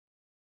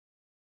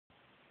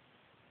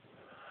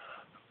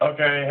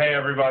Okay, hey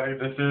everybody,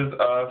 this is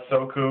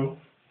Soku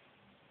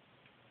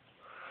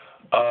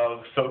of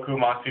Soku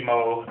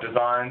Massimo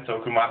Design,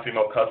 Soku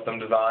Massimo Custom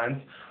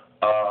Designs.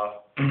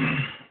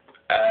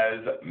 As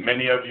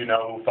many of you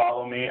know who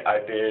follow me, I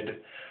did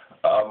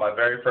my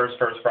very first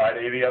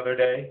Friday the other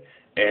day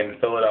in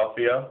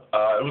Philadelphia.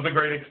 It was a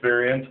great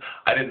experience.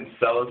 I didn't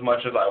sell as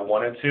much as I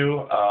wanted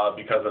to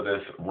because of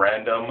this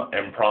random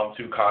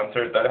impromptu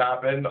concert that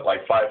happened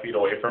like 5 feet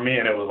away from me,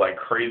 and it was like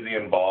crazy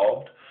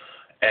involved.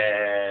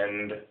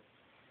 And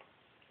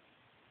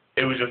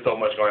it was just so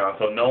much going on.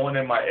 So no one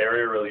in my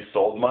area really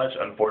sold much,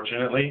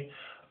 unfortunately,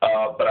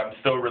 but I'm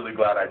still really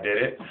glad I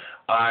did it.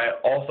 I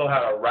also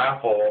had a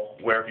raffle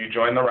where if you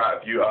joined the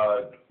raffle, if you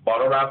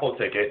bought a raffle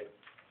ticket,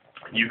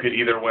 you could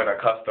either win a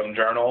custom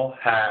journal,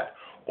 hat,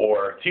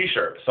 or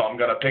t-shirt. So I'm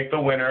going to pick the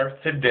winner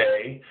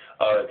today.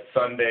 It's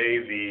Sunday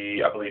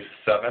the, I believe,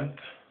 7th.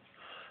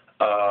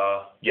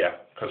 Yeah,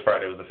 because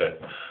Friday was the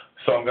 5th.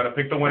 So I'm going to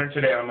pick the winner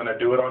today. I'm going to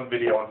do it on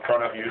video in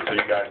front of you so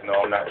you guys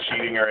know I'm not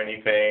cheating or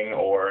anything,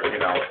 or, you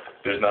know,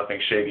 there's nothing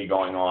shady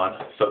going on.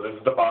 So this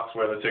is the box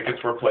where the tickets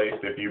were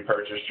placed if you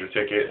purchased your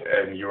ticket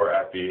and you were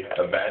at the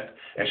event.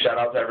 And shout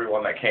out to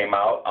everyone that came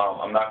out.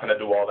 I'm not going to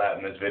do all that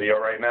in this video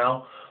right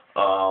now.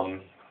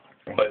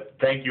 But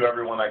thank you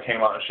everyone that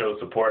came out and showed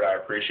support. I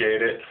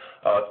appreciate it,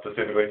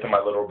 specifically to my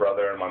little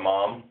brother and my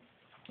mom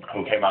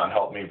who came out and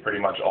helped me pretty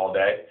much all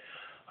day.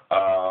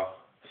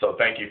 So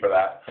thank you for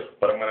that.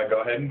 But I'm going to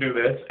go ahead and do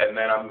this, and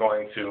then I'm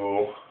going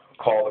to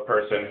call the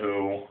person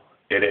who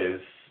it is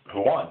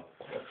who won.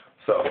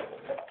 So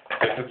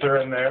tickets are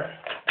in there.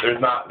 There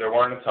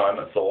weren't a ton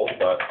that sold,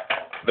 but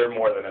they're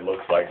more than it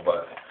looks like.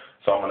 But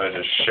so I'm going to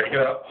just shake it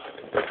up,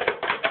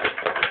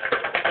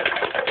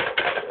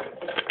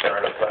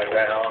 turn it upside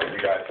down.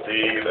 You guys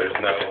see there's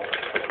no,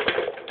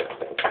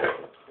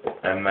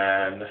 and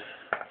then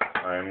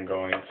I'm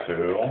going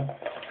to,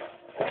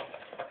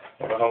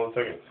 what the hell is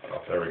the ticket?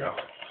 Oh, there we go.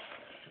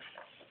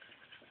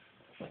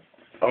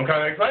 I'm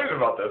kind of excited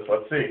about this.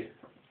 Let's see.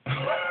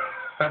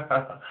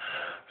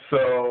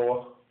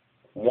 So,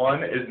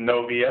 one is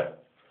Novia.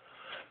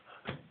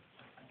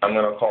 I'm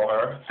going to call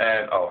her,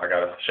 and, oh, I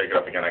got to shake it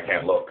up again. I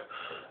can't look.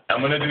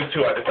 I'm going to do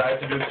two. I decided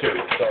to do two.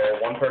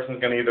 So, one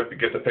person's going to either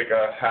get to pick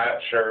a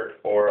hat,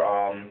 shirt, or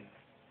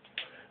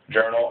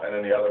journal, and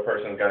then the other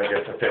person's going to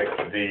get to pick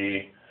the,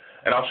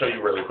 and I'll show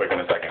you really quick in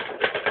a second.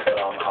 But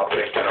I'll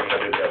pick, and I'm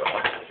going to do the other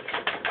one.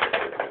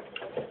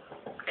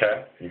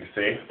 Okay, you can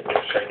see,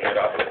 shaking it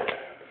up.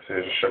 See,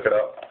 I just shook it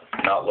up,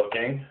 not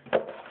looking.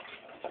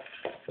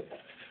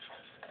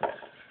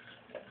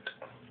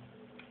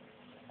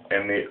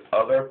 And the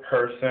other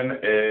person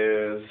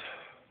is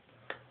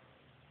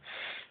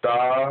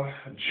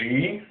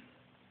Sta-G.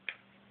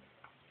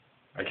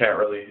 I can't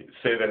really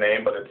say the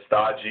name, but it's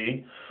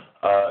Sta-G.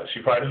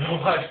 She probably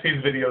doesn't watch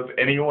these videos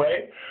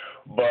anyway,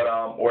 but,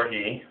 or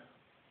he.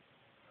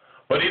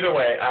 But either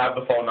way, I have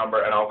the phone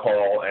number, and I'll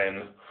call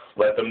and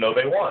let them know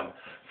they won.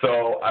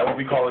 So I will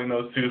be calling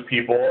those two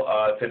people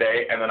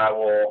today, and then I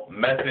will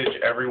message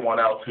everyone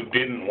else who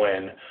didn't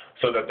win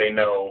so that they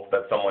know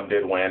that someone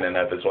did win and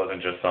that this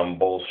wasn't just some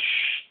bullshit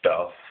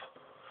stuff.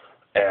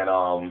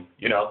 And,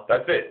 you know,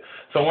 that's it.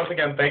 So once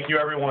again, thank you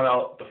everyone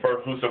else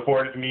who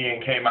supported me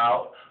and came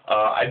out.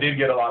 I did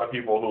get a lot of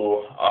people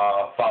who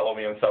follow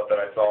me and stuff that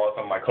I saw.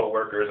 Some of my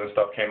coworkers and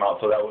stuff came out,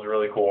 so that was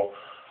really cool.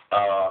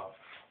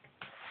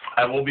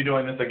 I will be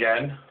doing this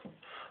again.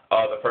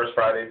 The first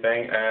Friday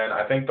thing, and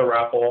I think the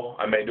raffle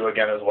I may do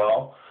again as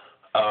well.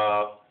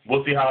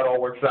 We'll see how it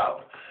all works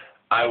out.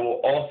 I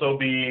will also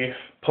be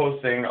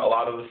posting a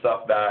lot of the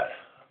stuff that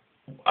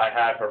I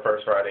had for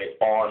First Friday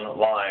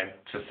online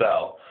to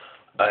sell,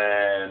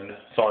 and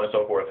so on and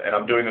so forth. And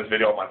I'm doing this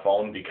video on my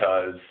phone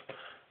because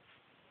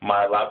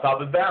my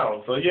laptop is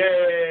down, so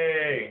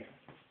yay!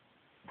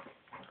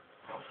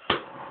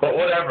 But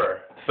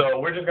whatever. So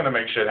we're just going to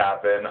make shit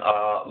happen.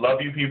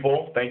 Love you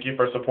people. Thank you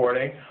for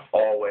supporting,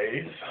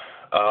 always.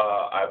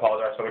 I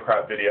apologize for the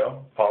crap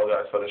video.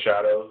 Apologize for the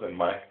shadows and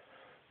my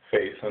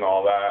face and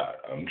all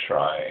that. I'm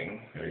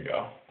trying. There you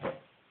go.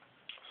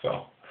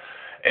 So,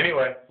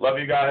 anyway, love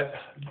you guys.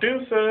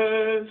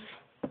 Deuces.